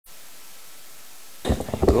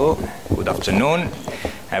go. Good afternoon,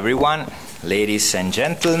 everyone, ladies and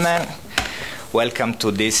gentlemen. Welcome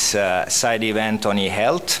to this side event on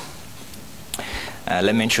e-health.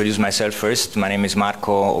 Let me introduce myself first. My name is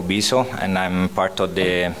Marco Obiso, and I'm part of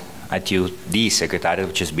the ICT Secretariat,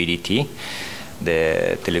 which is BDT,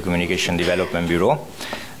 the Telecommunication Development Bureau.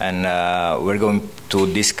 And we're going to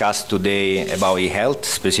discuss today about e-health,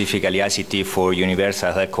 specifically ICT for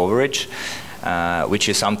universal health coverage, which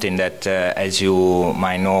is something that, as you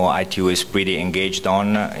might know, ITU is pretty engaged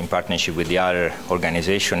on in partnership with the other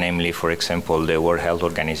organization, namely, for example, the World Health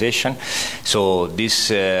Organization. So this,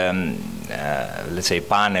 let's say,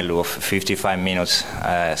 panel of 55 minutes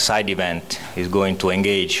side event is going to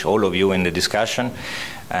engage all of you in the discussion,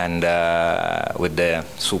 and with the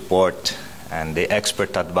support and the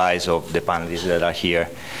expert advice of the panelists that are here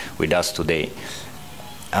with us today.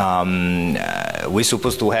 We're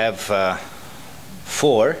supposed to have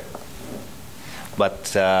 4,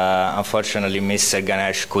 but unfortunately Ms.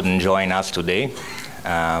 Ganesh couldn't join us today,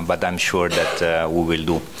 but I'm sure that we will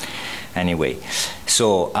do anyway.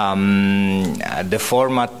 So the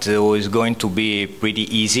format is going to be pretty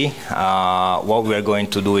easy. What we are going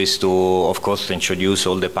to do is to, of course, introduce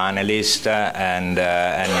all the panelists and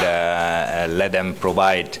let them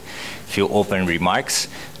provide a few open remarks,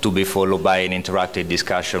 to be followed by an interactive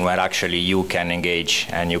discussion where actually you can engage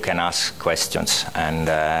and you can ask questions and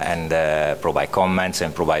provide comments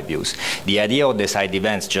and provide views. The idea of the side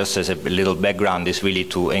events, just as a little background, is really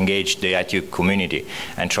to engage the ITU community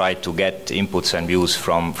and try to get inputs and views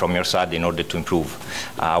from your side in order to improve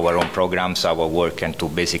our own programs, our work, and to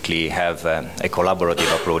basically have a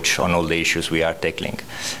collaborative approach on all the issues we are tackling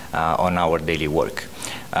on our daily work.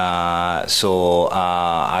 So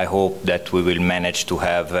I hope that we will manage to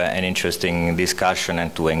have an interesting discussion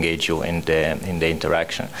and to engage you in the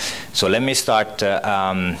interaction. So let me start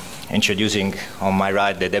introducing on my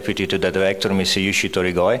right the Deputy to the Director, Mr. Yushi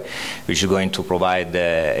Torigoe, which is going to provide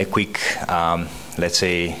a quick, let's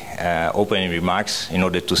say, opening remarks in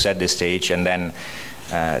order to set the stage, and then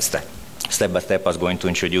step by step I was going to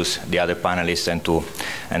introduce the other panelists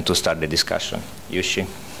and to start the discussion. Yushi.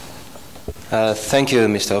 Thank you,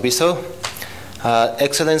 Mr. Obiso.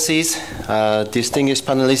 Excellencies, distinguished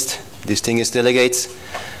panelists, distinguished delegates,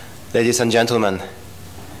 ladies and gentlemen,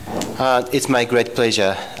 it's my great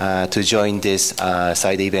pleasure to join this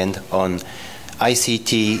side event on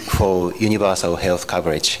ICT for universal health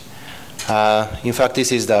coverage. In fact,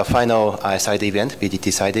 this is the final side event,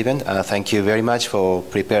 BDT side event. Thank you very much for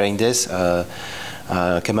preparing this.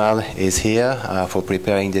 Kemal is here for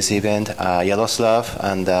preparing this event. Yaroslav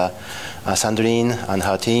and Sandrine and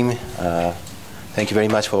her team, thank you very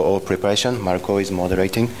much for all preparation. Marco is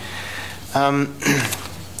moderating.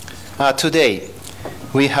 Today,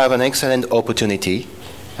 we have an excellent opportunity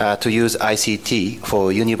to use ICT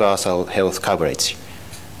for universal health coverage.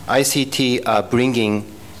 ICT are bringing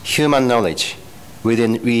human knowledge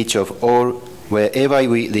within reach of all wherever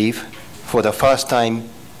we live for the first time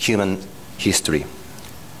human history.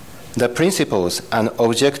 The principles and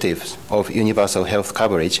objectives of universal health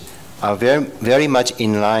coverage are very much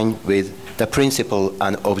in line with the principle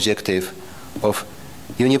and objective of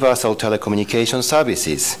universal telecommunication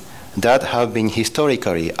services that have been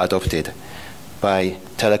historically adopted by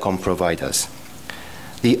telecom providers.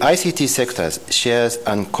 The ICT sector shares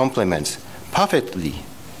and complements perfectly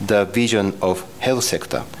the vision of health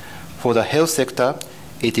sector. For the health sector,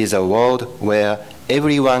 it is a world where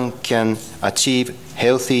everyone can achieve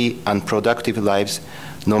healthy and productive lives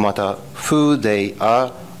no matter who they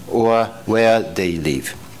are or where they live.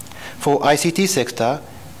 For ICT sector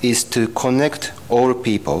is to connect all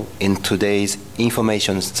people in today's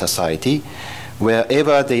information society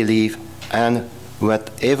wherever they live and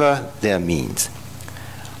whatever their means.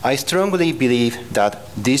 I strongly believe that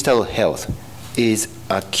digital health is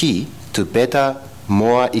a key to better,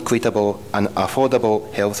 more equitable and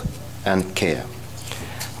affordable health and care.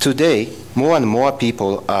 Today, more and more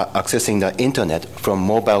people are accessing the internet from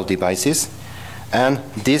mobile devices, and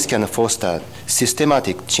this can foster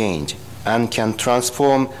systematic change and can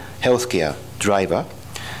transform healthcare driver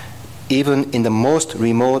even in the most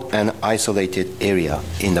remote and isolated area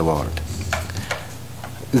in the world.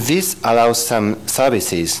 This allows some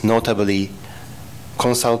services, notably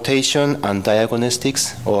consultation and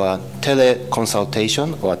diagnostics, or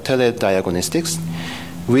teleconsultation or telediagnostics,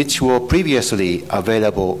 which were previously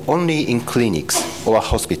available only in clinics or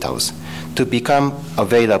hospitals, to become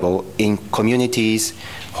available in communities,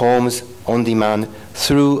 homes, on demand,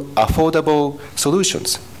 through affordable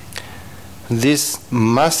solutions. This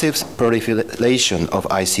massive proliferation of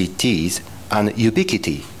ICTs and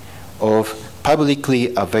ubiquity of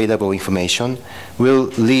publicly available information will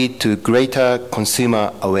lead to greater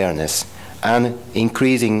consumer awareness and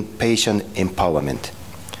increasing patient empowerment.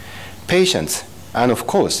 Patients, and of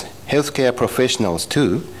course, healthcare professionals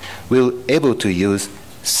too, will be able to use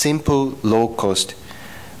simple, low-cost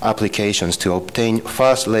applications to obtain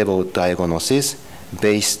first-level diagnosis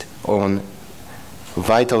based on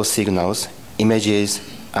vital signals, images,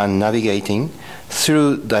 and navigating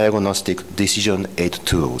through diagnostic decision aid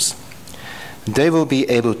tools. They will be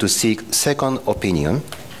able to seek second opinion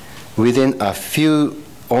within a few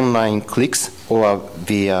online clicks or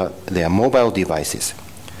via their mobile devices.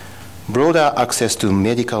 Broader access to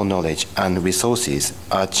medical knowledge and resources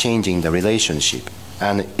are changing the relationship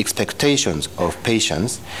and expectations of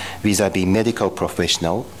patients vis-à-vis medical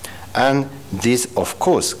professionals, and this, of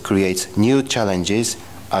course, creates new challenges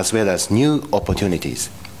as well as new opportunities.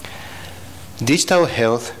 Digital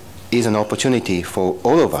health is an opportunity for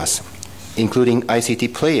all of us, including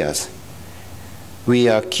ICT players. We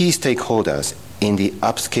are key stakeholders in the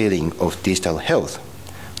upscaling of digital health.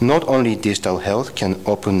 Not only digital health can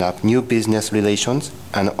open up new business relations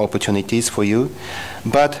and opportunities for you,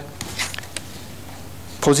 but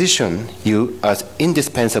position you as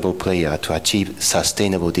indispensable player to achieve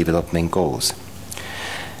sustainable development goals.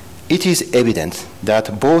 It is evident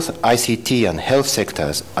that both ICT and health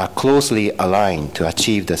sectors are closely aligned to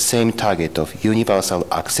achieve the same target of universal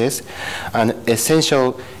access and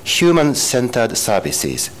essential human-centered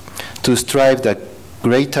services to strive the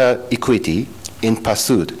greater equity in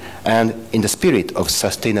pursuit and in the spirit of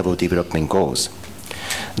sustainable development goals.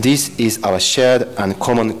 This is our shared and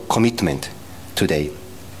common commitment today.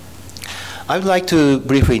 I would like to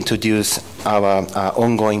briefly introduce our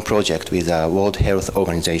ongoing project with the World Health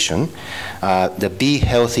Organization, the Be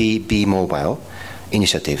Healthy, Be Mobile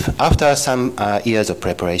initiative. After some years of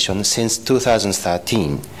preparation, since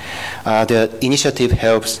 2013, the initiative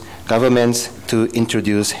helps governments to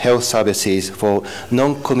introduce health services for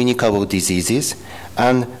non-communicable diseases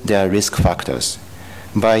and their risk factors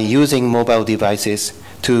by using mobile devices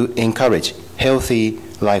to encourage healthy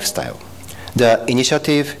lifestyle. The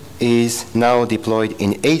initiative is now deployed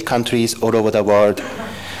in 8 countries all over the world.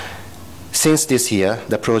 Since this year,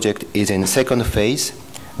 the project is in second phase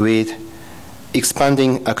with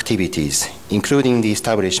expanding activities, including the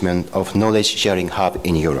establishment of knowledge sharing hub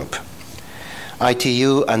in Europe.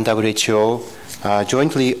 ITU and WHO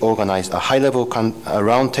jointly organized a high-level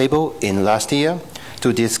roundtable in last year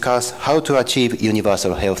to discuss how to achieve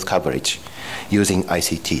universal health coverage using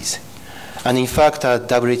ICTs. And in fact,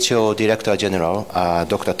 WHO Director General,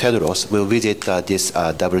 Dr. Tedros, will visit this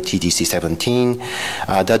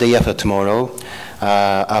WTDC-17 the day after tomorrow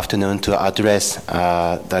afternoon to address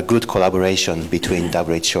the good collaboration between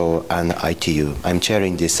WHO and ITU. I'm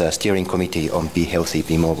chairing this steering committee on Be Healthy,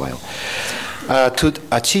 Be Mobile. To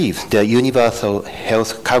achieve the universal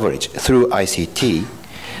health coverage through ICT,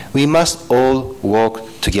 we must all work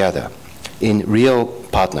together in real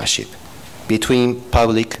partnership between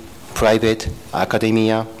public, private,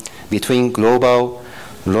 academia, between global,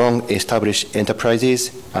 long-established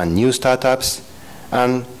enterprises and new startups,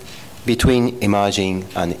 and between emerging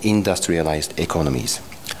and industrialized economies.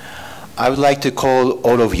 I would like to call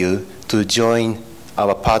all of you to join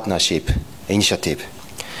our partnership initiative,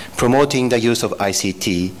 promoting the use of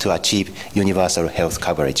ICT to achieve universal health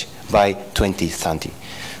coverage by 2030.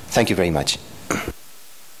 Thank you very much.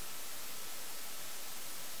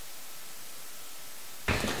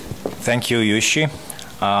 Thank you, UHC.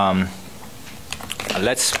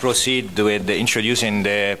 Let's proceed with introducing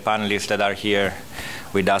the panelists that are here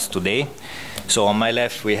with us today. So on my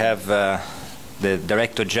left, we have the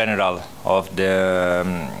Director General of the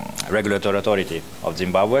Regulatory Authority of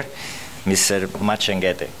Zimbabwe, Mr.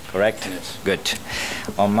 Machengete, correct? Yes. Good.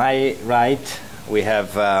 On my right, we have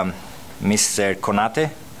Mr. Konate,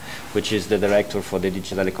 which is the Director for the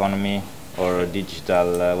Digital Economy or Digital,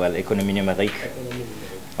 Économie numérique.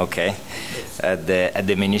 Okay, at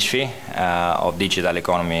the Ministry of Digital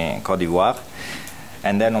Economy, Côte d'Ivoire.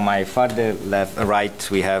 And then on my further right,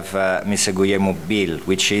 we have Mr. Guillermo Bill,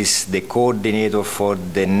 which is the coordinator for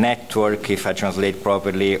the network, if I translate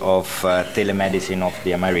properly, of telemedicine of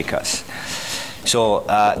the Americas. So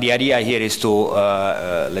the idea here is to,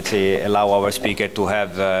 let's say, allow our speaker to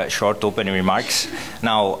have short opening remarks.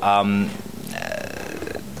 Now,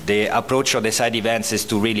 the approach of the side events is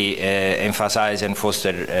to really emphasize and foster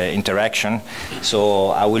interaction. So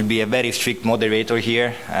I will be a very strict moderator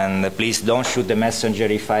here, and please don't shoot the messenger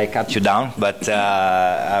if I cut you down, but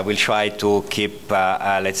I will try to keep,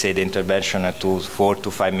 let's say, the intervention to 4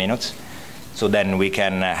 to 5 minutes. So then we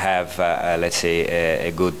can have, let's say,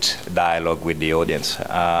 a good dialogue with the audience.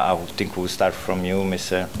 I think we'll start from you,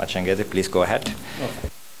 Mr. Machanghete. Please go ahead. Okay.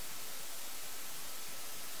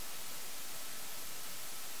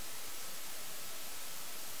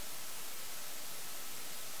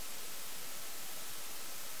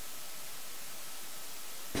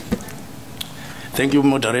 Thank you,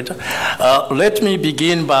 moderator. Let me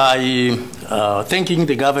begin by thanking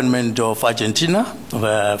the government of Argentina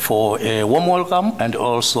for a warm welcome and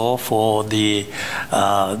also for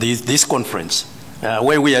this conference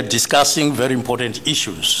where we are discussing very important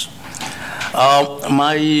issues.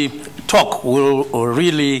 My talk will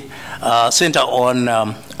really center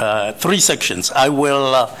on 3 sections. I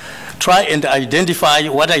will try and identify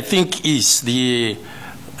what I think is the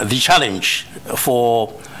challenge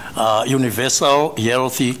for universal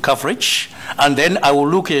healthy coverage, and then I will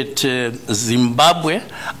look at Zimbabwe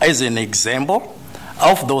as an example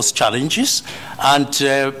of those challenges and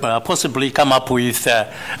possibly come up with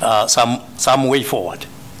some way forward.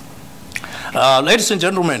 Ladies and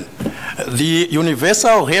gentlemen, the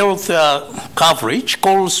universal health coverage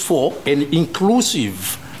calls for an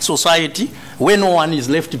inclusive society where no one is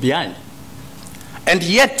left behind. And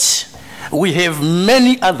yet, we have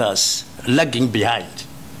many others lagging behind.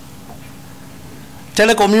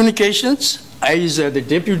 Telecommunications, as the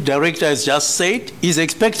Deputy Director has just said, is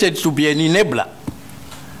expected to be an enabler.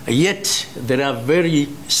 Yet, there are very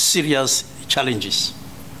serious challenges.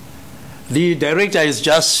 The Director has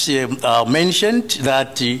just mentioned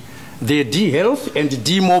that the D-Health and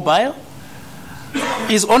D-Mobile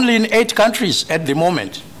is only in 8 countries at the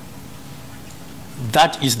moment.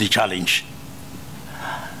 That is the challenge.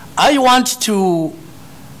 I want to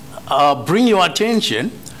bring your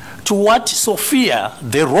attention to what Sophia,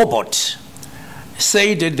 the robot,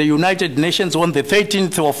 said at the United Nations on the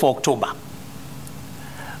 13th of October.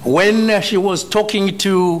 When she was talking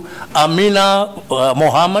to Amina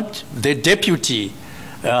Mohammed, the Deputy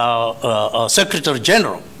Secretary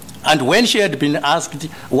General, and when she had been asked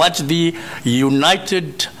what the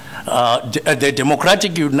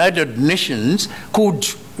Democratic United Nations could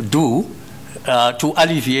do to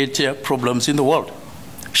alleviate problems in the world,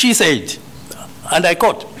 she said, and I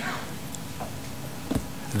quote,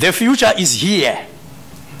 "The future is here.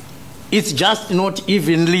 It's just not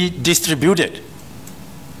evenly distributed."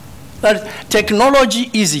 But technology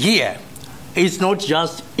is here. It's not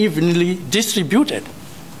just evenly distributed.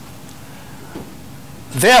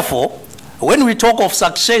 Therefore, when we talk of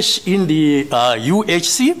success in the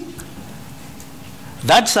UHC,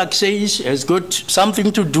 that success has got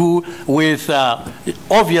something to do with,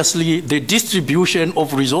 obviously, the distribution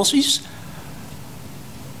of resources.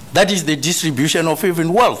 That is the distribution of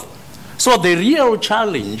even wealth. So the real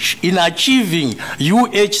challenge in achieving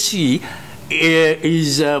UHC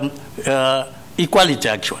is equality,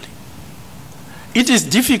 actually. It is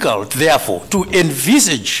difficult, therefore, to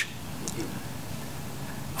envisage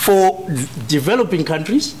for developing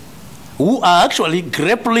countries who are actually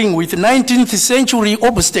grappling with 19th century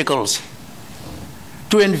obstacles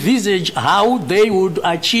to envisage how they would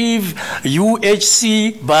achieve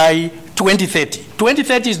UHC by 2030.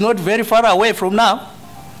 2030 is not very far away from now.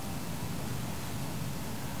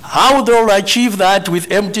 How they'll achieve that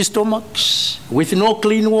with empty stomachs, with no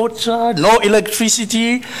clean water, no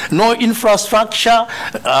electricity, no infrastructure,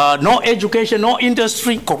 no education, no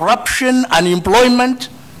industry, corruption, unemployment,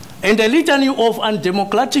 and a litany of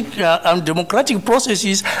undemocratic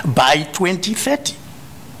processes by 2030.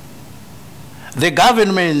 The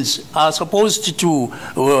governments are supposed to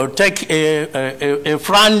take a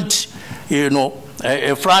front,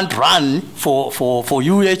 a front run for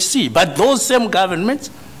UHC, but those same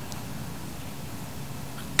governments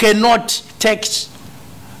cannot tax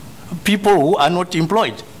people who are not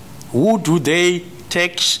employed. Who do they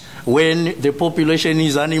tax when the population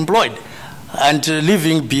is unemployed and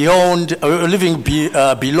living below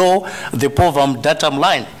the poverty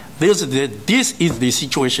line? This is the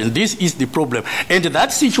situation. This is the problem. And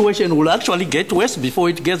that situation will actually get worse before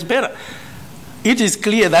it gets better. It is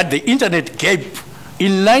clear that the internet gap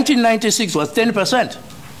in 1996 was 10%.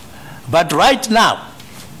 But right now,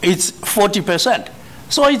 it's 40%.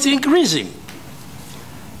 So it's increasing.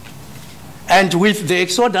 And with the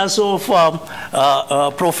exodus of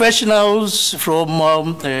professionals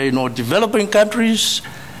from developing countries,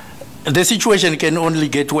 the situation can only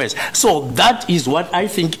get worse. So that is what I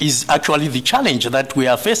think is actually the challenge that we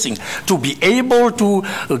are facing, to be able to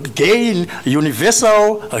gain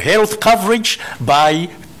universal health coverage by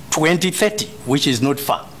 2030, which is not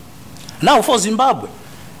far. Now for Zimbabwe.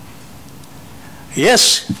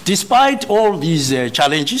 Yes, despite all these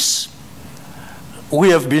challenges, we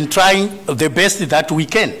have been trying the best that we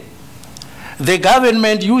can. The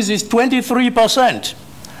government uses 23%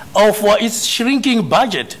 of its shrinking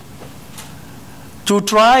budget to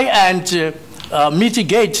try and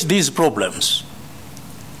mitigate these problems.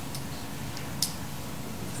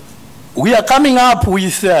 We are coming up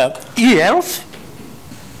with e-health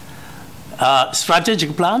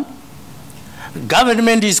strategic plan.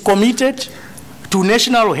 Government is committed to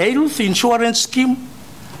national health insurance scheme,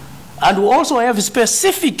 and we also have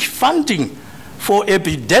specific funding for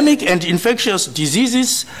epidemic and infectious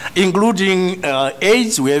diseases, including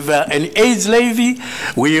AIDS. We have an AIDS levy.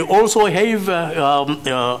 We also have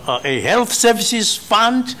a health services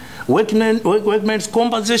fund, workmen's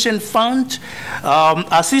compensation fund,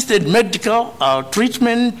 assisted medical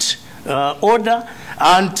treatment order,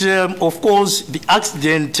 and of course the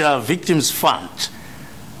accident victims fund.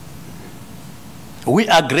 We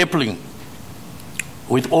are grappling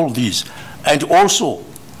with all these, and also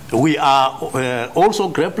we are also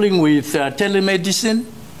grappling with telemedicine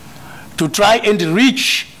to try and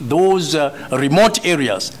reach those remote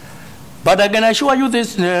areas. But I can assure you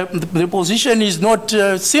this, the position is not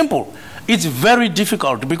simple. It's very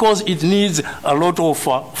difficult because it needs a lot of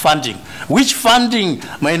funding, which funding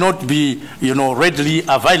may not be, readily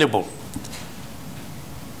available.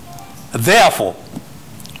 Therefore,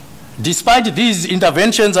 despite these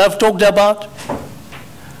interventions I've talked about,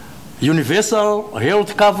 universal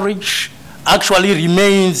health coverage actually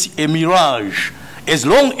remains a mirage as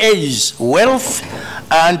long as wealth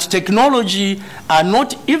and technology are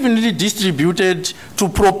not evenly distributed to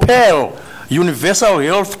propel universal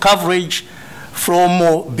health coverage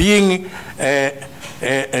from being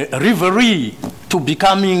a reverie to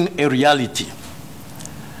becoming a reality.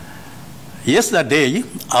 Yesterday,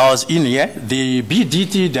 I was in here, the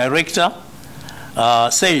BDT director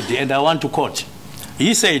said, and I want to quote,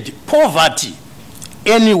 he said, poverty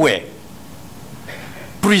anywhere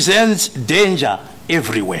presents danger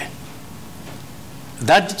everywhere.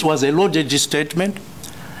 That was a loaded statement.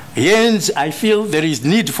 Hence, I feel there is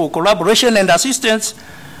need for collaboration and assistance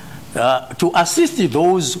to assist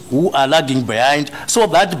those who are lagging behind so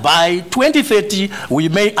that by 2030, we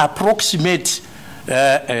may approximate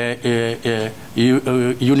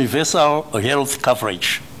universal health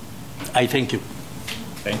coverage. I thank you.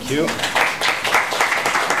 Thank you.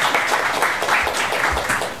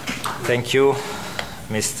 Thank you,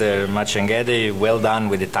 Mr. Machengede. Well done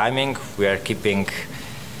with the timing. We are keeping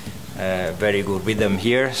very good rhythm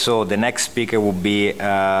here. So the next speaker will be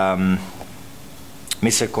Mr.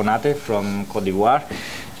 Konate from Côte d'Ivoire.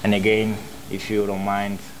 And again, if you don't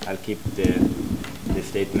mind, I'll keep the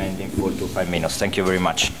statement in 4 to 5 minutes. Thank you very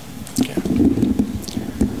much. Okay.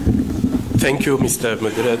 Thank you, Mr.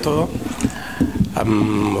 Moderator.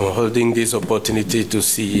 I'm holding this opportunity to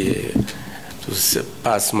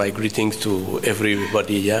pass my greetings to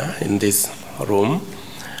everybody here in this room,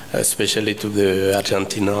 especially to the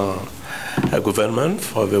Argentina government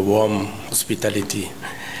for the warm hospitality.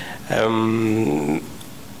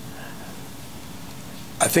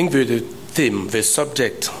 I think the theme, the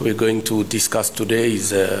subject we're going to discuss today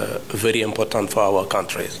is very important for our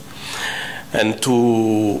countries. And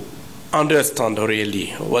to understand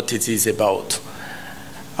really what it is about,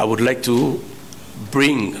 I would like to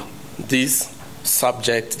bring this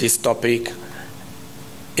subject, this topic,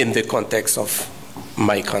 in the context of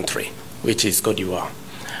my country, which is Côte d'Ivoire.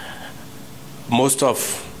 Most of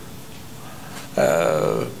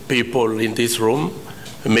people in this room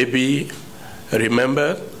maybe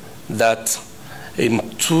remember that in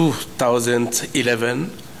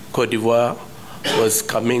 2011, Côte d'Ivoire was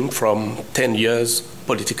coming from 10 years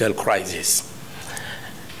political crisis.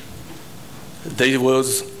 There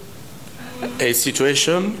was a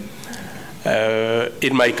situation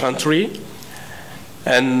in my country,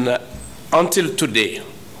 and until today,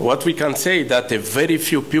 what we can say is that a very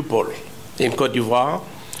few people in Côte d'Ivoire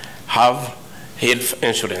have health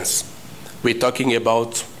insurance. We're talking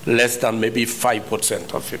about less than maybe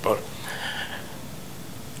 5% of people.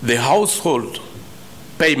 The household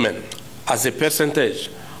payment as a percentage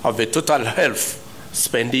of the total health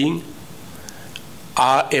spending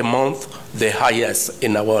are among the highest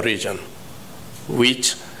in our region,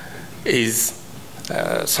 which is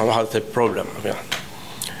somehow the problem.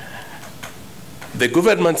 The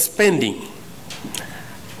government spending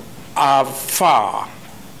are far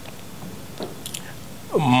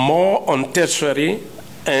more on tertiary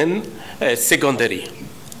and secondary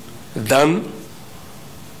than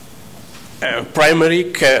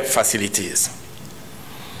primary care facilities.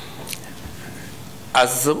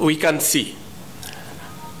 As we can see,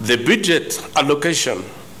 the budget allocation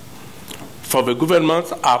for the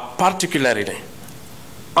government are particularly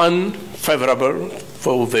unfavorable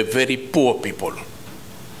for the very poor people.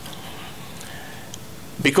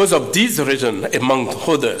 Because of this reason, among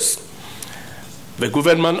others, the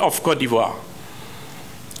government of Côte d'Ivoire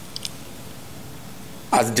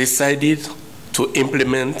has decided to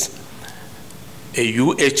implement a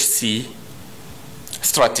UHC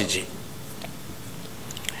strategy.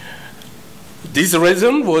 This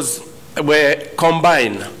reason were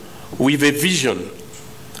combined with a vision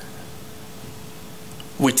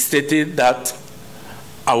which stated that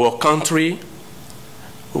our country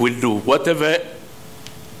will do whatever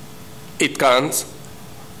it can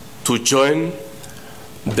to join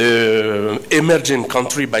the emerging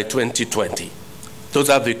country by 2020. Those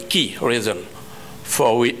are the key reasons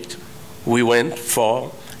for which we went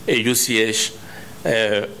for a UCH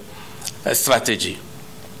strategy.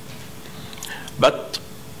 But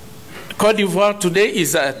Côte d'Ivoire today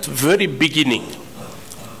is at the very beginning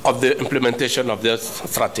of the implementation of this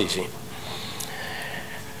strategy.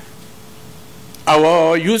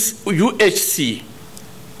 Our UHC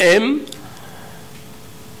aim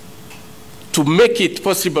to make it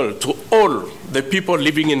possible to all the people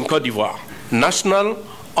living in Côte d'Ivoire, national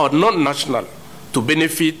or non-national, to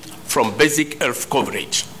benefit from basic health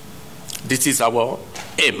coverage. This is our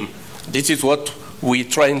aim. This is what we're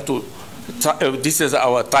trying to, this is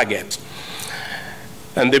our target.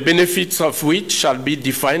 And the benefits of which shall be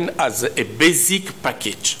defined as a basic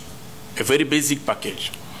package, a very basic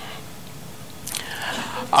package.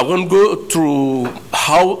 I won't go through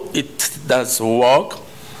how it does work.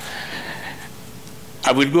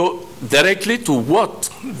 I will go directly to what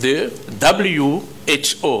the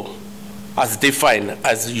WHO has defined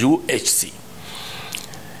as UHC.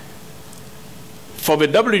 For the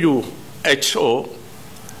WHO,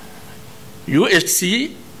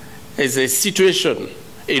 UHC is a situation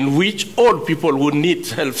in which all people who need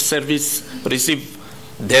health service receive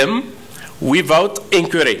them without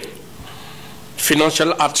incurring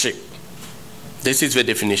financial hardship. This is the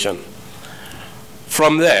definition.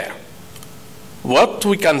 From there, what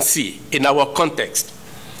we can see in our context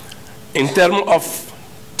in terms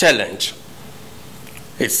of challenge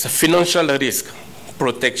is financial risk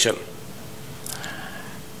protection,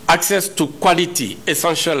 access to quality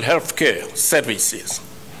essential healthcare services,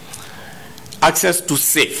 access to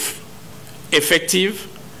safe, effective,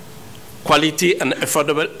 quality and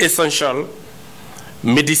affordable essential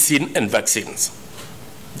medicine and vaccines.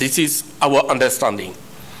 This is our understanding.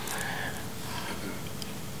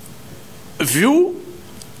 View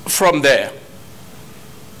from there,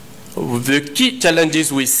 the key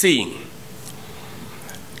challenges we're seeing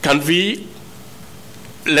can be,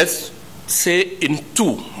 let's say, in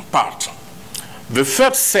two parts. The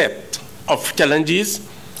first set of challenges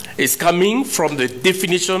is coming from the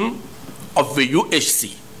definition of the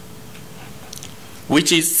UHC,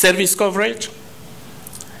 which is service coverage,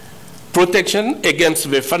 protection against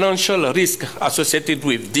the financial risk associated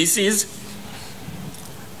with disease,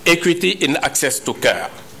 equity in access to care.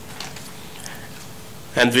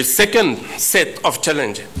 And the second set of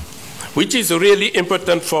challenges, which is really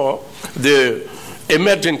important for the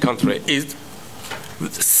emerging country, is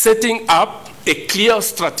setting up a clear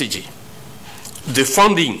strategy, the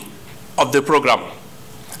funding of the program,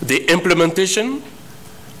 the implementation,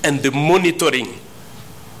 and the monitoring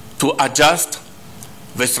to adjust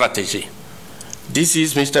the strategy. This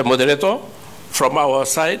is, Mr. Moderator, from our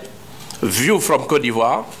side, view from Côte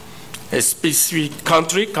d'Ivoire, a specific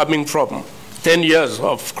country coming from 10 years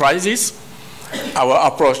of crisis, our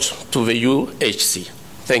approach to the UHC.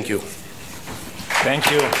 Thank you.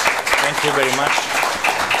 Thank you. Thank you very much.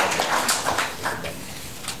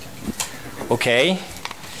 Okay.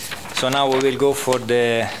 So now we will go for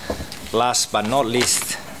the last but not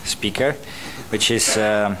least speaker, which is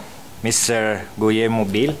Mr. Guillermo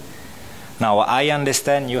Bill. Now, I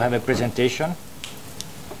understand you have a presentation.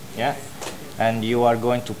 Yeah? And you are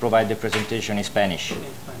going to provide the presentation in Spanish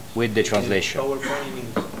with the translation.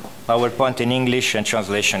 PowerPoint in English and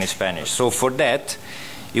translation in Spanish. So for that,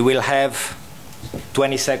 you will have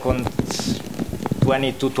 20 seconds,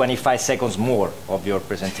 20 to 25 seconds more of your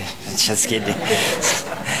presentation. Just kidding.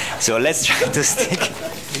 So let's try to stick.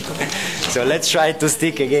 So let's try to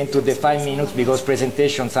stick again to the 5 minutes, because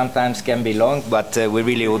presentation sometimes can be long, but we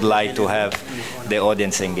really would like to have the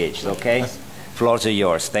audience engaged. Okay? Floors are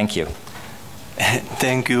yours. Thank you.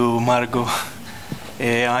 Thank you, Marco.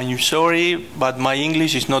 I'm sorry, but my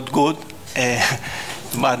English is not good.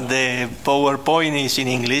 But the PowerPoint is in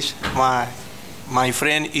English. My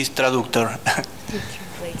friend is traductor.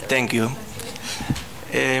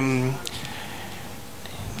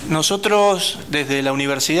 Nosotros, desde la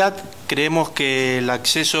universidad, creemos que el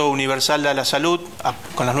acceso universal a la salud,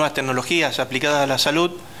 con las nuevas tecnologías aplicadas a la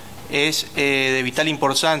salud, es de vital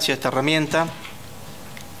importancia esta herramienta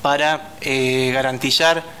para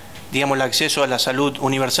garantizar, digamos, el acceso a la salud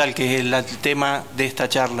universal, que es el tema de esta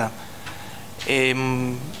charla.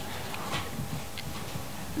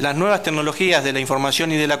 Las nuevas tecnologías de la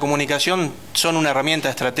información y de la comunicación son una herramienta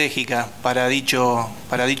estratégica para dicho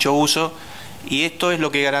uso, y esto es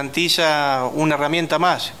lo que garantiza una herramienta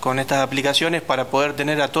más con estas aplicaciones para poder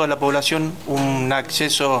tener a toda la población un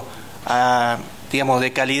acceso digamos,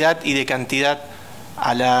 de calidad y de cantidad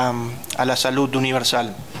a la salud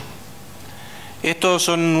universal. Estos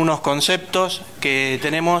son unos conceptos que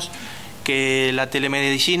tenemos, que la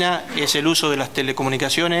telemedicina es el uso de las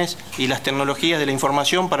telecomunicaciones y las tecnologías de la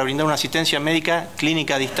información para brindar una asistencia médica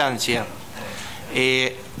clínica a distancia.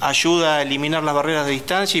 Ayuda a eliminar las barreras de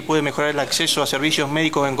distancia y puede mejorar el acceso a servicios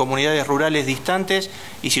médicos en comunidades rurales distantes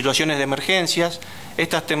y situaciones de emergencias.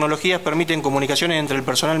 Estas tecnologías permiten comunicaciones entre el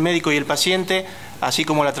personal médico y el paciente, así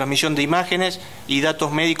como la transmisión de imágenes y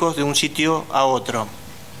datos médicos de un sitio a otro.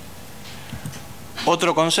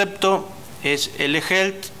 Otro concepto es el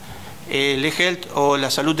e-health. El e-health o la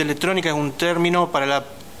salud electrónica es un término para la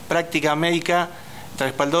práctica médica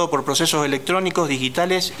respaldado por procesos electrónicos,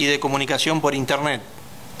 digitales y de comunicación por Internet.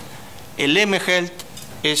 El m-health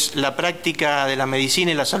es la práctica de la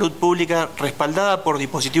medicina y la salud pública respaldada por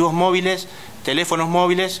dispositivos móviles, teléfonos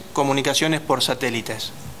móviles, comunicaciones por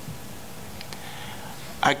satélites.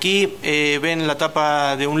 Aquí ven la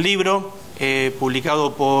tapa de un libro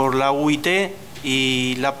publicado por la UIT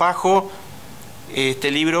y la PAJO.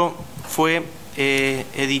 Este libro fue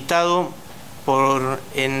editado por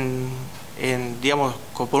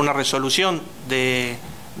una resolución de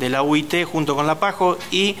la UIT junto con la PAJO,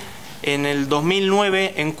 y en el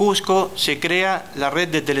 2009 en Cusco se crea la Red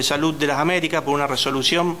de Telesalud de las Américas por una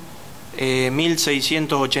resolución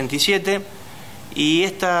 1687, y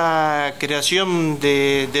esta creación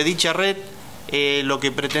de dicha red lo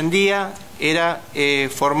que pretendía era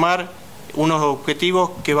formar unos objetivos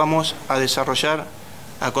que vamos a desarrollar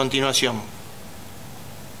a continuación.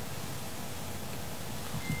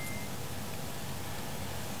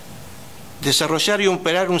 Desarrollar y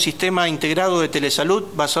operar un sistema integrado de telesalud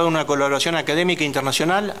basado en una colaboración académica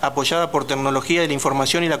internacional apoyada por tecnología de la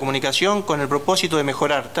información y la comunicación, con el propósito de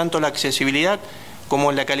mejorar tanto la accesibilidad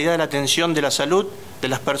como la calidad de la atención de la salud de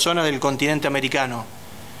las personas del continente americano.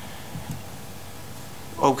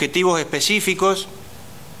 Objetivos específicos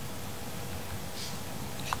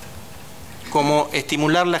como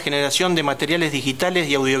estimular la generación de materiales digitales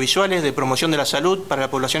y audiovisuales de promoción de la salud para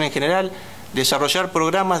la población en general, desarrollar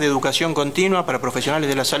programas de educación continua para profesionales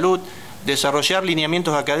de la salud, desarrollar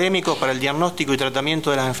lineamientos académicos para el diagnóstico y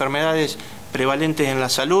tratamiento de las enfermedades prevalentes en la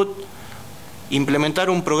salud, implementar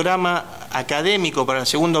un programa académico para la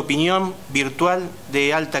segunda opinión virtual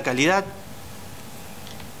de alta calidad,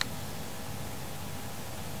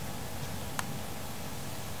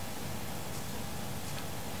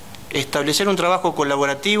 establecer un trabajo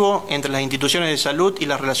colaborativo entre las instituciones de salud y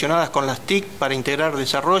las relacionadas con las TIC para integrar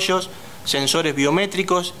desarrollos, sensores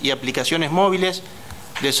biométricos y aplicaciones móviles,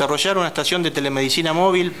 desarrollar una estación de telemedicina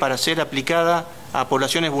móvil para ser aplicada a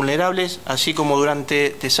poblaciones vulnerables, así como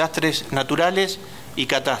durante desastres naturales y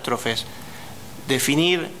catástrofes,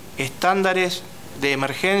 definir estándares de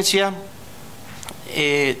emergencia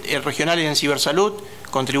regionales en cibersalud,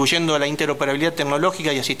 contribuyendo a la interoperabilidad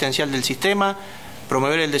tecnológica y asistencial del sistema,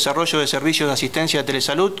 promover el desarrollo de servicios de asistencia de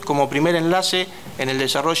telesalud como primer enlace en el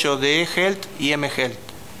desarrollo de e-health y m-health.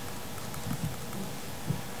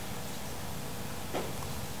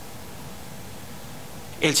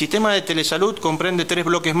 El sistema de telesalud comprende 3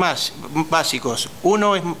 bloques más básicos.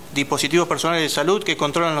 Uno es dispositivos personales de salud que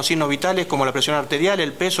controlan los signos vitales como la presión arterial,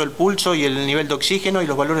 el peso, el pulso y el nivel de oxígeno y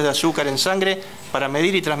los valores de azúcar en sangre, para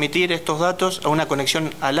medir y transmitir estos datos a una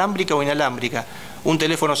conexión alámbrica o inalámbrica. Un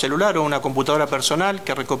teléfono celular o una computadora personal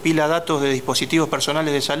que recopila datos de dispositivos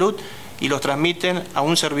personales de salud y los transmiten a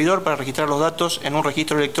un servidor para registrar los datos en un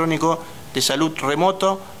registro electrónico de salud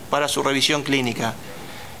remoto para su revisión clínica.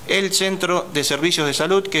 El centro de servicios de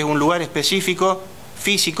salud, que es un lugar específico,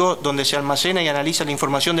 físico, donde se almacena y analiza la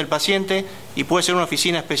información del paciente, y puede ser una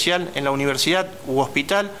oficina especial en la universidad u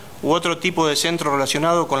hospital u otro tipo de centro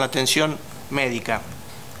relacionado con la atención médica.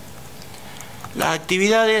 Las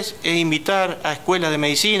actividades es invitar a escuelas de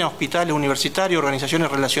medicina, hospitales universitarios,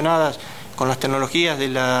 organizaciones relacionadas con las tecnologías de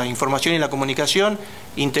la información y la comunicación,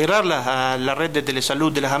 integrarlas a la red de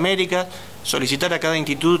telesalud de las Américas, solicitar a cada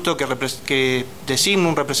instituto que designe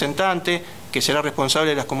un representante que será responsable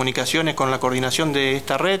de las comunicaciones con la coordinación de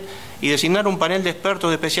esta red, y designar un panel de expertos,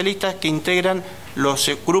 de especialistas que integran los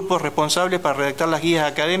grupos responsables para redactar las guías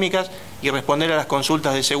académicas y responder a las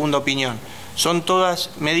consultas de segunda opinión. Son todas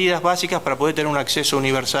medidas básicas para poder tener un acceso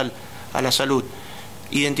universal a la salud.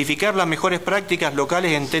 Identificar las mejores prácticas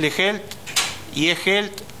locales en telehealth y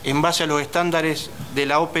e-health en base a los estándares de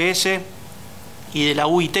la OPS y de la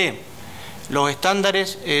UIT. Los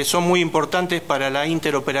estándares son muy importantes para la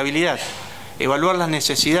interoperabilidad. Evaluar las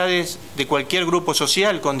necesidades de cualquier grupo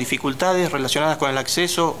social con dificultades relacionadas con el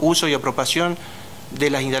acceso, uso y apropiación de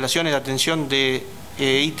las instalaciones de atención de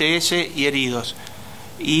ITS y heridos.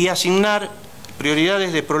 Y asignar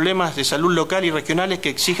prioridades de problemas de salud local y regionales que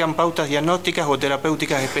exijan pautas diagnósticas o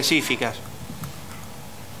terapéuticas específicas.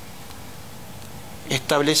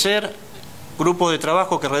 Establecer grupos de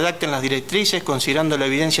trabajo que redacten las directrices considerando la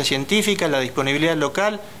evidencia científica, la disponibilidad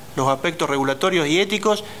local, los aspectos regulatorios y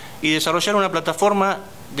éticos, y desarrollar una plataforma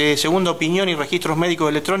de segunda opinión y registros médicos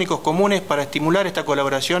electrónicos comunes para estimular esta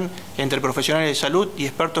colaboración entre profesionales de salud y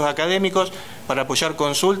expertos académicos para apoyar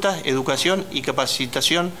consultas, educación y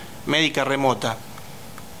capacitación médica remota.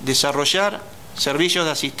 Desarrollar servicios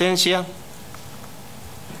de asistencia.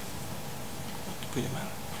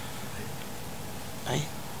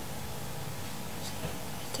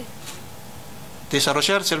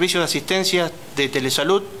 Desarrollar servicios de asistencia de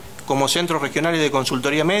telesalud como centros regionales de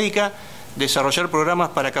consultoría médica, desarrollar programas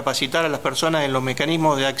para capacitar a las personas en los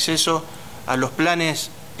mecanismos de acceso a los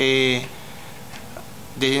planes de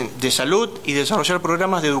salud, y desarrollar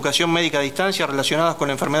programas de educación médica a distancia relacionados con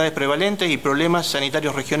enfermedades prevalentes y problemas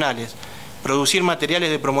sanitarios regionales. Producir materiales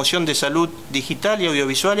de promoción de salud digital y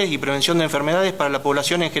audiovisuales y prevención de enfermedades para la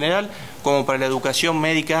población en general como para la educación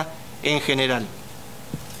médica en general.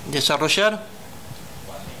 Desarrollar...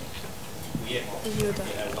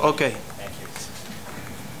 Okay.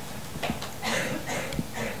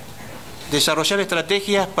 Desarrollar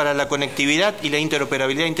estrategias para la conectividad y la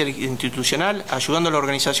interoperabilidad interinstitucional, ayudando a las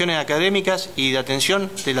organizaciones académicas y de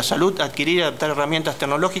atención de la salud a adquirir y adaptar herramientas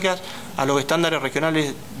tecnológicas a los estándares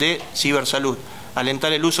regionales de cibersalud.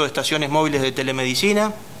 Alentar el uso de estaciones móviles de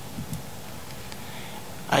telemedicina.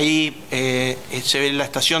 Ahí se ve la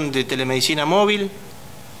estación de telemedicina móvil.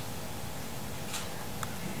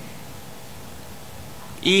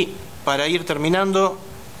 Y para ir terminando,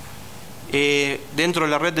 dentro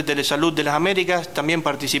de la red de telesalud de las Américas también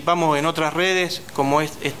participamos en otras redes, como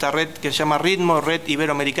es esta red que se llama Ritmo, Red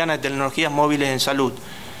Iberoamericana de Tecnologías Móviles en Salud.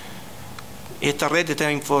 Esta red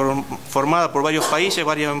está formada por varios países,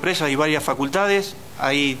 varias empresas y varias facultades.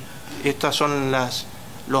 Ahí estas son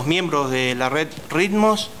los miembros de la red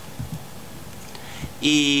Ritmos.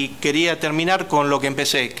 Y quería terminar con lo que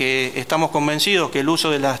empecé, que estamos convencidos que el uso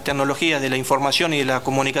de las tecnologías de la información y de la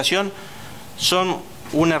comunicación son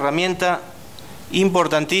una herramienta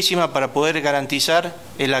importantísima para poder garantizar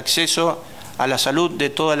el acceso a la salud de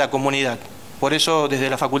toda la comunidad. Por eso, desde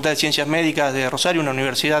la Facultad de Ciencias Médicas de Rosario, una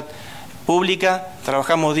universidad pública,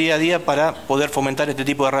 trabajamos día a día para poder fomentar este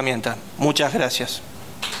tipo de herramientas. Muchas gracias.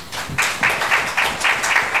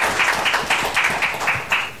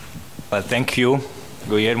 Well, thank you,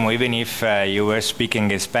 Guillermo. Even if you were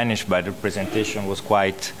speaking in Spanish, but the presentation was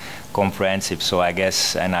quite comprehensive, so I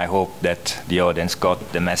guess and I hope that the audience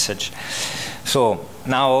got the message. So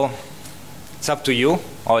now it's up to you,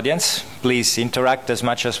 audience. Please interact as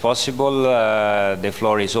much as possible. The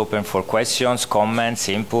floor is open for questions, comments,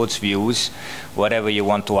 inputs, views, whatever you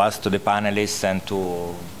want to ask to the panelists and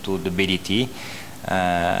to the BDT.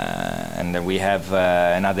 And then we have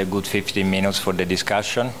another good 15 minutes for the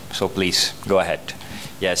discussion, so please go ahead.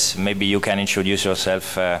 Yes, maybe you can introduce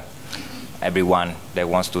yourself, everyone that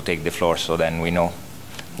wants to take the floor, so then we know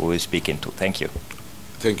who we're speaking to. Thank you.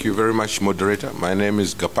 Thank you very much, moderator. My name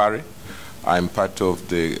is Gapari. I'm part of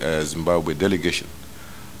the Zimbabwe delegation.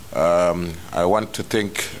 I want to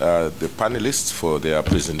thank the panelists for their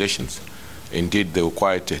presentations. Indeed, they were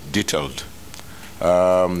quite detailed.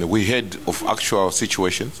 We heard of actual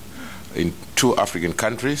situations in 2 African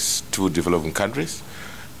countries, 2 developing countries,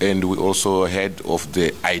 and we also heard of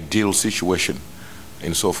the ideal situation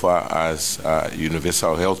insofar as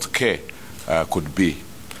universal health care could be.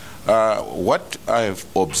 What I've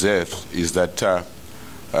observed is that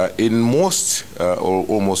in most or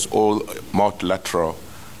almost all multilateral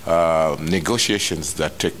negotiations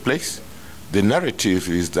that take place, the narrative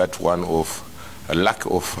is that one of a lack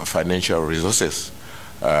of financial resources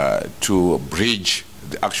to bridge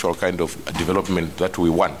the actual kind of development that we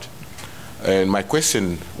want. And my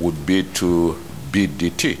question would be to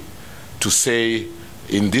BDT to say,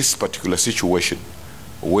 in this particular situation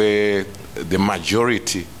where the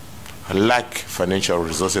majority lack financial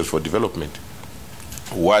resources for development,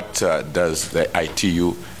 what does the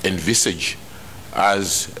ITU envisage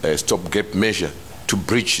as a stopgap measure to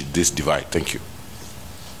bridge this divide? Thank you.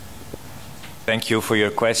 Thank you for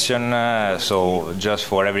your question. So just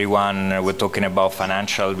for everyone, we're talking about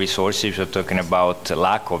financial resources. We're talking about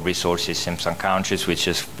lack of resources in some countries, which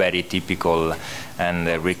is very typical and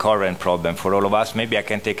a recurrent problem for all of us. Maybe I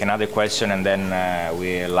can take another question and then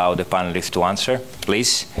we allow the panelists to answer,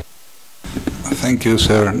 please. Thank you,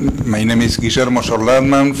 sir. My name is Guillermo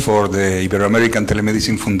Sorladman for the Ibero-American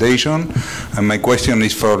Telemedicine Foundation, and my question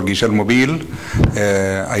is for Guillermo Bill.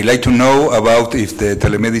 I'd like to know about if the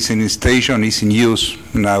telemedicine station is in use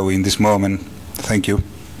now in this moment. Thank you.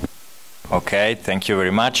 Okay, thank you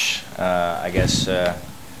very much. I guess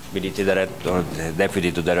BDT Director, or the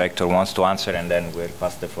Deputy Director wants to answer, and then we'll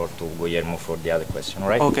pass the floor to Guillermo for the other question,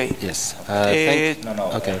 right? Okay. Yes.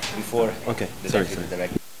 Before the Deputy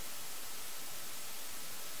Director.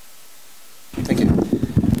 Thank you.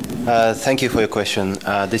 Thank you for your question.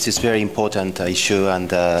 This is a very important issue, and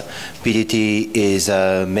PDT is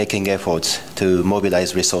making efforts to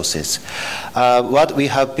mobilize resources. What we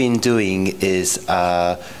have been doing is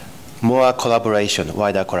more collaboration,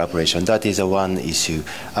 wider collaboration. That is one issue.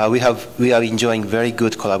 We are enjoying very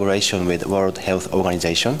good collaboration with World Health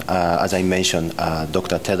Organization. As I mentioned,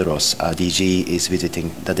 Dr. Tedros, DG, is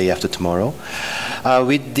visiting the day after tomorrow.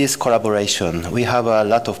 With this collaboration, we have a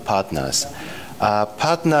lot of partners.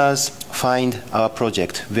 Partners find our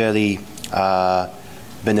project very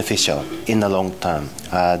beneficial in the long term.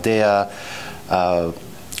 They are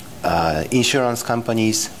insurance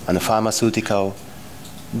companies and pharmaceutical.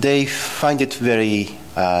 They find it very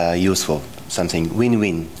useful, something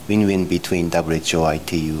win-win between WHO,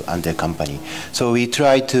 ITU, and their company. So we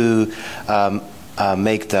try to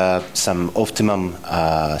make some optimum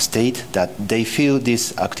state that they feel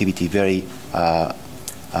this activity very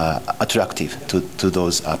attractive to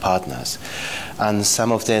those partners. And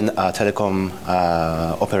some of them are telecom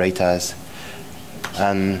operators,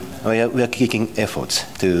 and we are kicking efforts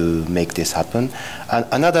to make this happen. And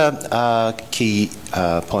another key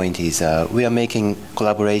point is we are making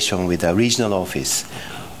collaboration with the regional office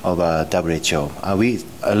of WHO. We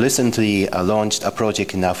recently launched a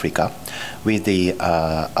project in Africa with the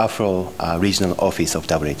Afro regional office of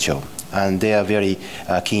WHO, and they are very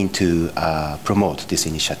keen to promote this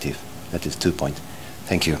initiative. That is 2 points.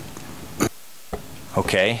 Thank you.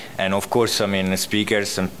 Okay, and of course, I mean,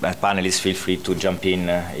 speakers and panelists, feel free to jump in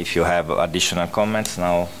if you have additional comments.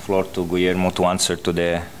 Now, floor to Guillermo to answer to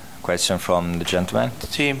the question from the gentleman.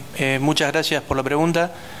 Sí, muchas gracias por la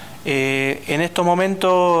pregunta. En estos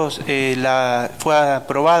momentos fue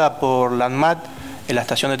aprobada por la ANMAT, la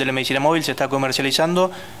estación de telemedicina móvil se está comercializando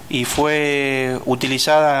y fue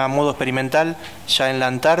utilizada a modo experimental ya en la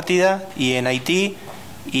Antártida y en Haití.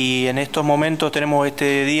 Y en estos momentos tenemos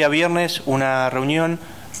este día viernes una reunión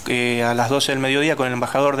a las 12 del mediodía con el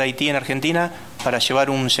embajador de Haití en Argentina para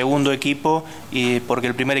llevar un segundo equipo, porque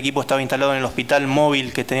el primer equipo estaba instalado en el hospital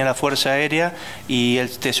móvil que tenía la Fuerza Aérea, y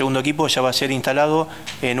este segundo equipo ya va a ser instalado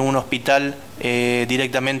en un hospital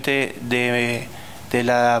directamente del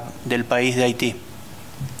país de Haití.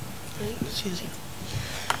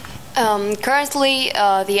 Currently,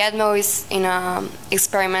 the EDMO is in an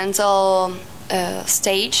experimental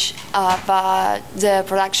stage, but the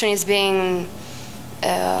production is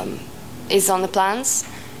is on the plans,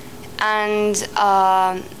 and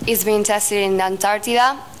it's being tested in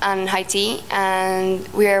Antarctica and Haiti, and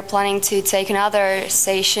we are planning to take another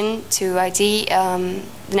station to Haiti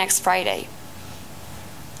next Friday.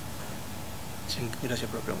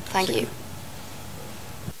 Thank you.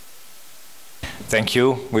 Thank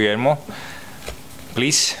you, Guillermo.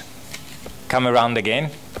 Please come around again.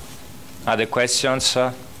 Other questions,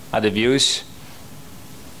 other views?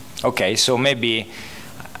 Okay, so maybe,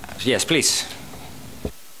 yes, please.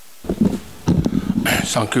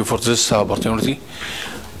 Thank you for this opportunity.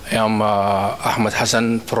 I am Ahmed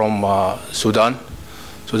Hassan from Sudan,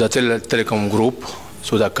 Sudan Telecom Group,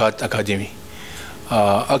 Sudakat Academy.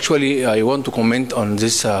 Actually, I want to comment on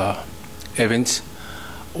this event.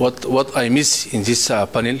 What I miss in this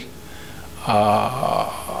panel,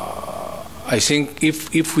 I think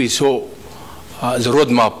if we saw the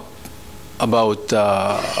roadmap about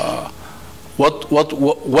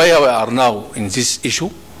where we are now in this issue,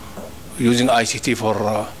 using ICT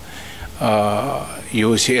for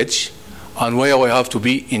UCH, and where we have to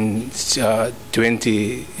be in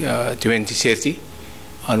 2030,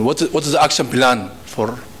 and what is the action plan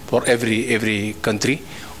for every country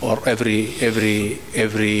or every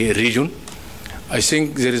region. I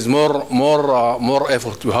think there is more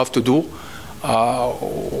effort we have to do,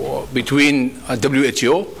 between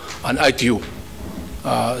WHO and ITU,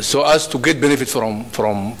 so as to get benefit from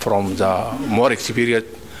the more experience,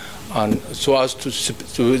 and so as to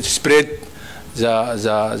spread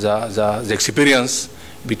the experience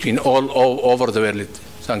between all over the world.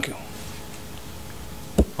 Thank you.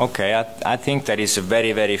 Okay, I think that is a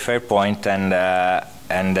very, very fair point, and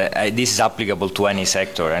this is applicable to any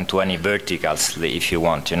sector and to any verticals, if you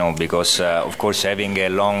want, because of course having a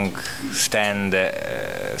long-stand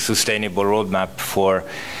sustainable roadmap for,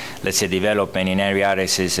 let's say, development in every area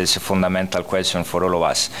is a fundamental question for all of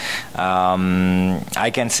us.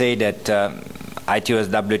 I can say that ITU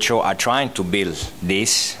and WHO are trying to build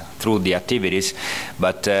this through the activities,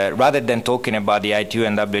 but rather than talking about the ITU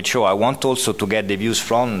and WHO, I want also to get the views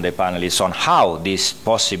from the panelists on how this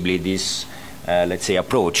let's say,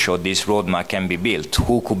 approach or this roadmap can be built.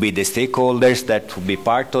 Who could be the stakeholders that would be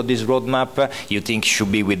part of this roadmap? You think it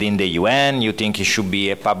should be within the UN? You think it should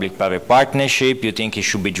be a public-private partnership? You think it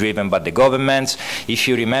should be driven by the governments? If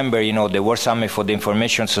you remember, the World Summit for the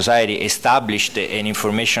Information Society established an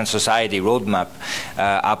information society roadmap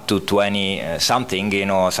up to 20-something.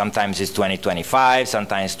 Sometimes it's 2025,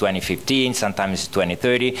 sometimes 2015, sometimes it's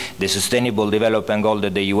 2030. The Sustainable Development Goal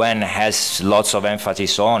that the UN has lots of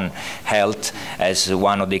emphasis on health as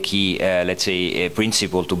one of the key, let's say,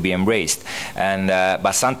 principles to be embraced.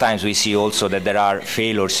 But sometimes we see also that there are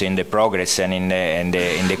failures in the progress and in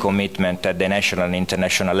the commitment at the national and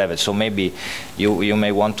international level. So maybe you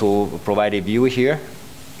may want to provide a view here,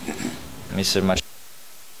 Mr. Mach.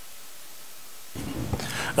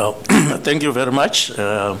 Thank you very much,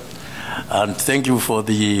 and thank you for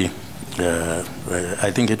the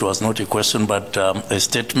I think it was not a question, but a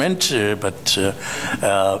statement, but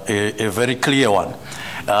a very clear one,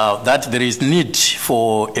 that there is need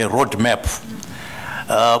for a roadmap.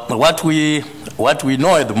 What we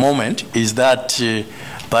know at the moment is that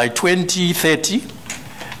by 2030,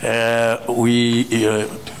 we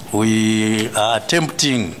are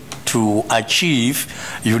attempting to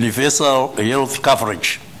achieve universal health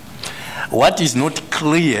coverage. What is not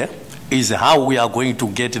clear is how we are going to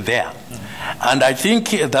get there. And I think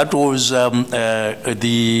that was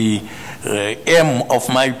the aim of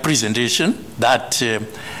my presentation, that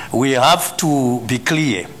we have to be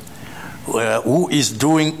clear who is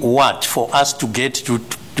doing what for us to get to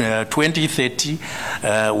 2030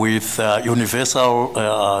 with universal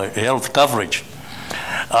health coverage.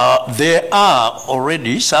 There are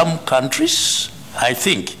already some countries, I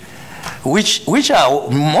think, which are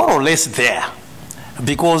more or less there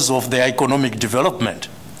because of their economic development.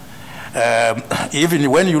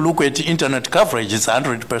 Even when you look at internet coverage, it's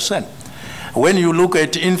 100%. When you look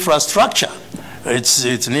at infrastructure,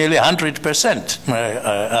 it's nearly 100%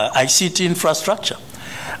 ICT infrastructure.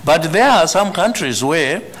 But there are some countries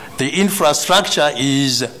where the infrastructure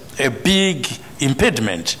is a big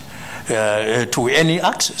impediment to any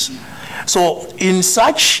access. So in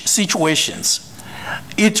such situations,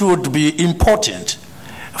 it would be important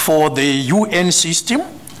for the UN system,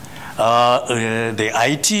 the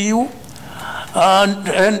ITU, and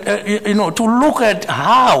to look at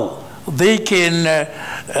how they can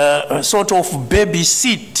sort of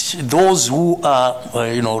babysit those who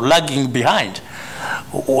are lagging behind.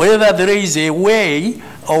 Whether there is a way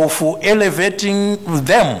of elevating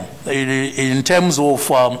them in terms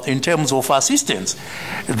of assistance,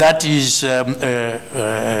 that is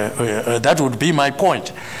that would be my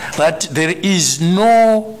point. That there is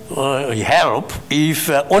no help if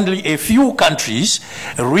only a few countries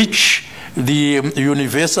reach the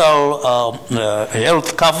universal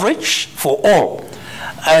health coverage for all,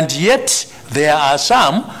 and yet there are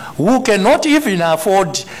some who cannot even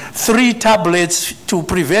afford 3 tablets to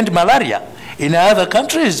prevent malaria. In other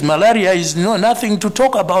countries, malaria is nothing to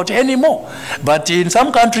talk about anymore. But in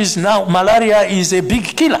some countries now, malaria is a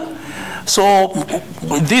big killer. So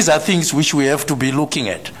these are things which we have to be looking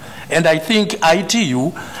at. And I think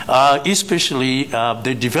ITU, especially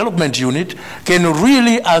the development unit, can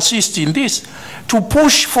really assist in this to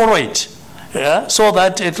push for it, so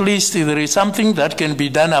that at least there is something that can be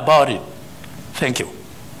done about it. Thank you.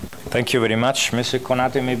 Thank you very much. Mr.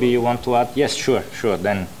 Konate, maybe you want to add? Yes, sure.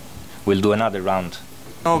 Then we'll do another round.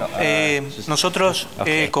 Nosotros,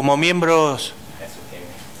 como miembros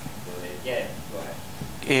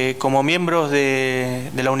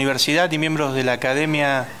de la universidad y miembros de la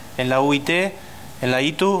academia en la UIT, en la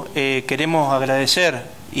ITU, queremos agradecer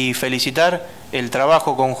y felicitar el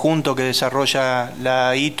trabajo conjunto que desarrolla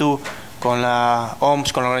la ITU con la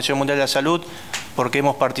OMS, con la Organización Mundial de la Salud, porque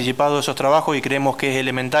hemos participado de esos trabajos y creemos que es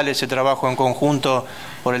elemental ese trabajo en conjunto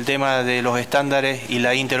por el tema de los estándares y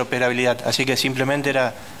la interoperabilidad. Así que simplemente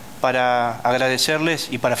era para agradecerles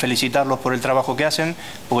y para felicitarlos por el trabajo que hacen,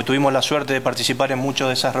 porque tuvimos la suerte de participar en muchas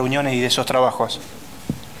de esas reuniones y de esos trabajos.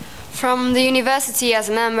 From the university, as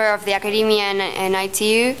a member of the academia and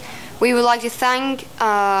ITU, we would like to thank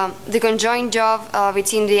the conjoined job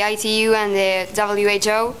between the ITU and the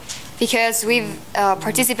WHO, because we've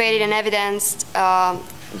participated and evidenced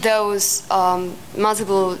those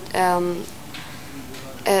multiple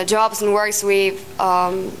jobs and works we've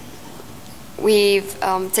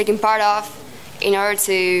taken part of in order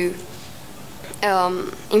to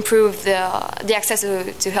improve the access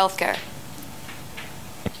to healthcare.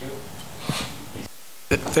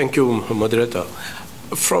 Thank you, moderator.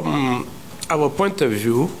 From our point of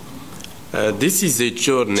view, this is a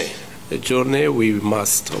journey we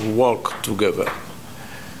must walk together.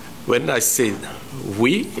 When I say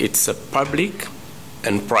we, it's public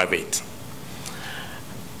and private.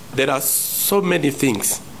 There are so many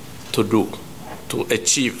things to do to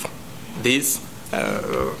achieve these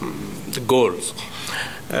goals.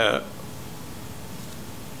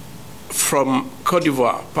 From Côte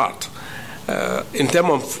d'Ivoire part, in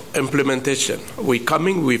terms of implementation, we're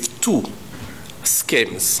coming with two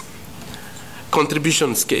schemes,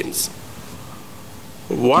 contribution schemes.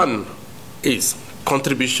 One is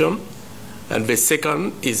contribution, and the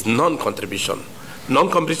second is non-contribution.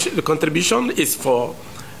 Non-contribution is for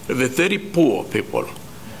the very poor people.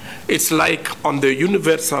 It's like on the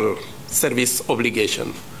universal service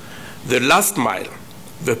obligation. The last mile,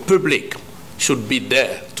 the public should be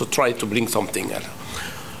there to try to bring something else.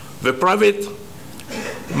 The private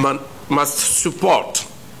must support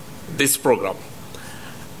this program,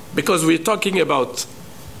 because we're talking about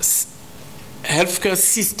healthcare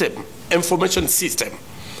system, information system,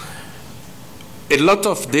 a lot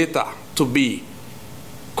of data to be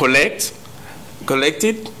collected,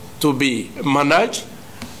 to be managed.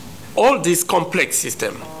 All this complex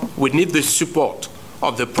system, we need the support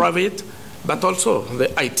of the private, but also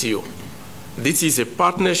the ITU. This is a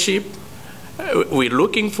partnership we're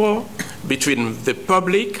looking for between the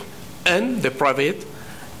public and the private,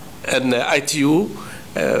 and the ITU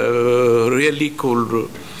really could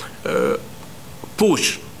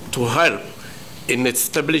push to help in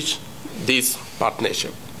establish this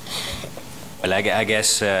partnership. Well, I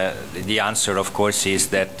guess the answer, of course, is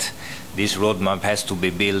that this roadmap has to be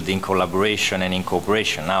built in collaboration and in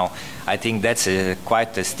cooperation. Now, I think that's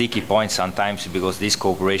quite a sticky point sometimes, because this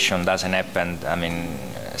cooperation doesn't happen. I mean,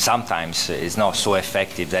 sometimes it's not so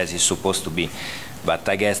effective as it's supposed to be. But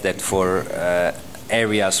I guess that for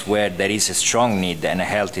areas where there is a strong need, and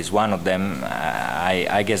health is one of them,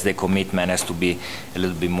 I guess the commitment has to be a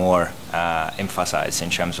little bit more emphasized in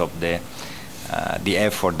terms of the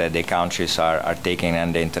effort that the countries are taking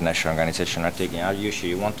and the international organizations are taking. Aryushi,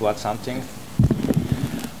 you want to add something?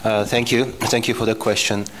 Thank you. Thank you for the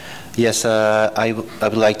question. Yes, I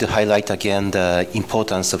would like to highlight again the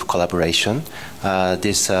importance of collaboration.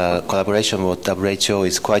 This collaboration with WHO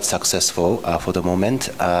is quite successful for the moment.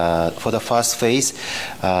 For the first phase,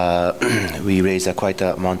 we raised quite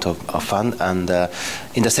an amount of fund, and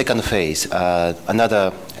in the second phase,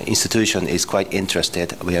 another institution is quite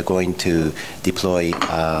interested. We are going to deploy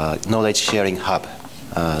a knowledge sharing hub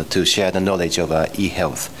to share the knowledge of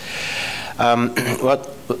e-health. What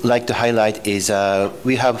I'd like to highlight is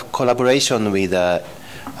we have collaboration with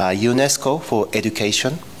UNESCO for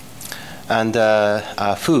education and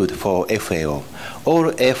food for FAO.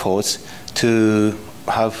 All efforts to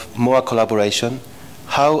have more collaboration,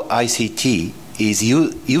 how ICT is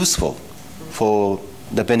useful for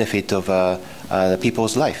the benefit of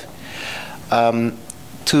people's life.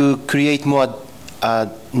 To create more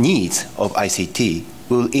needs of ICT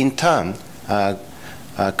will in turn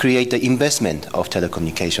create the investment of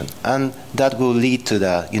telecommunication, and that will lead to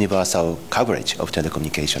the universal coverage of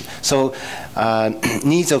telecommunication. So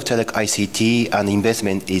needs of ICT and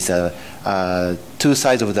investment is two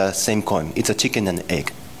sides of the same coin. It's a chicken and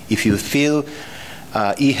egg. If you feel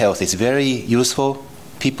e-health is very useful,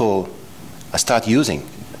 people start using.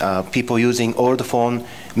 People using old phone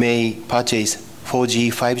may purchase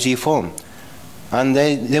 4G, 5G phone. And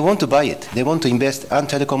they want to buy it. They want to invest, and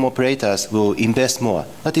telecom operators will invest more.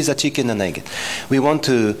 That is a chicken and egg. We want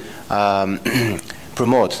to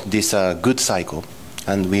promote this good cycle,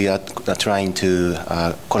 and we are trying to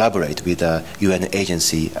collaborate with the UN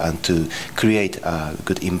agency and to create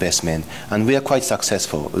good investment. And we are quite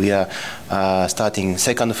successful. We are starting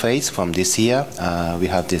second phase from this year. We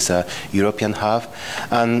have this European hub.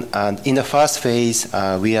 And in the first phase,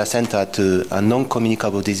 we are centered to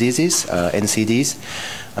non-communicable diseases, NCDs.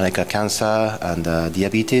 like cancer and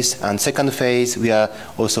diabetes. And second phase, we are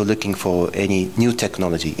also looking for any new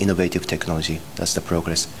technology, innovative technology. That's the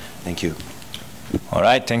progress. Thank you. All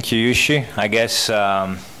right, thank you, Yushi. I guess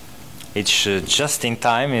it's just in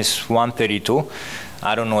time. It's 1:32.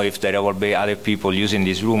 I don't know if there will be other people using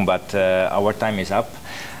this room, but our time is up.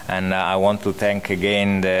 And I want to thank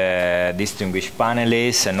again the distinguished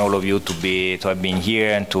panelists and all of you to have been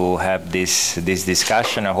here and to have this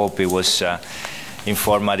discussion. I hope it was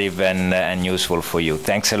informative and useful for you.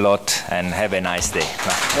 Thanks a lot and have a nice day.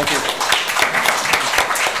 Thank you.